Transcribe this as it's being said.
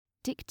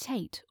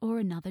dictate, or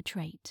another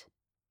trait.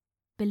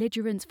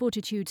 Belligerence,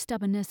 fortitude,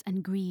 stubbornness,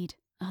 and greed,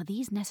 are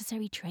these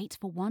necessary traits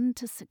for one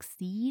to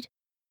succeed?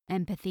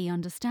 Empathy,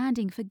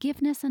 understanding,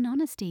 forgiveness, and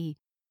honesty,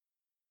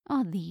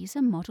 are these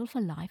a model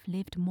for life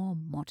lived more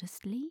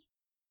modestly?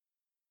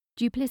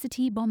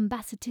 Duplicity,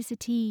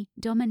 bombasticity,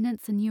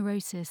 dominance, and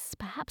neurosis,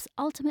 perhaps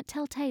ultimate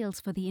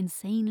telltales for the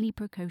insanely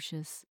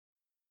precocious.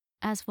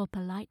 As for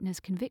politeness,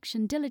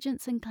 conviction,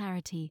 diligence, and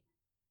clarity,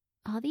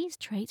 are these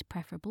traits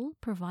preferable,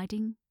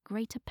 providing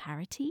greater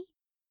parity?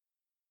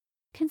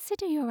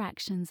 Consider your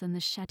actions and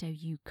the shadow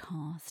you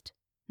cast.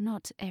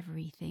 Not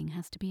everything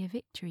has to be a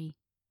victory,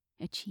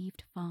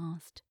 achieved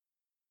fast.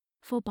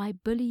 For by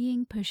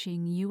bullying,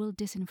 pushing, you will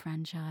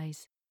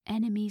disenfranchise.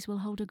 Enemies will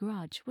hold a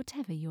grudge,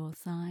 whatever your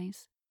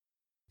size.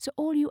 So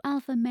all you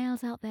alpha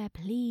males out there,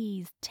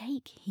 please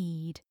take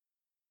heed.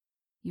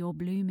 Your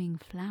blooming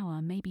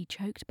flower may be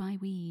choked by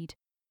weed.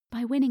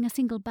 By winning a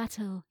single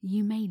battle,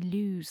 you may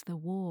lose the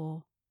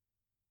war.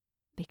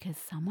 Because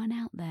someone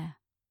out there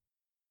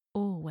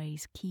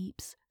always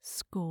keeps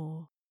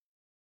score.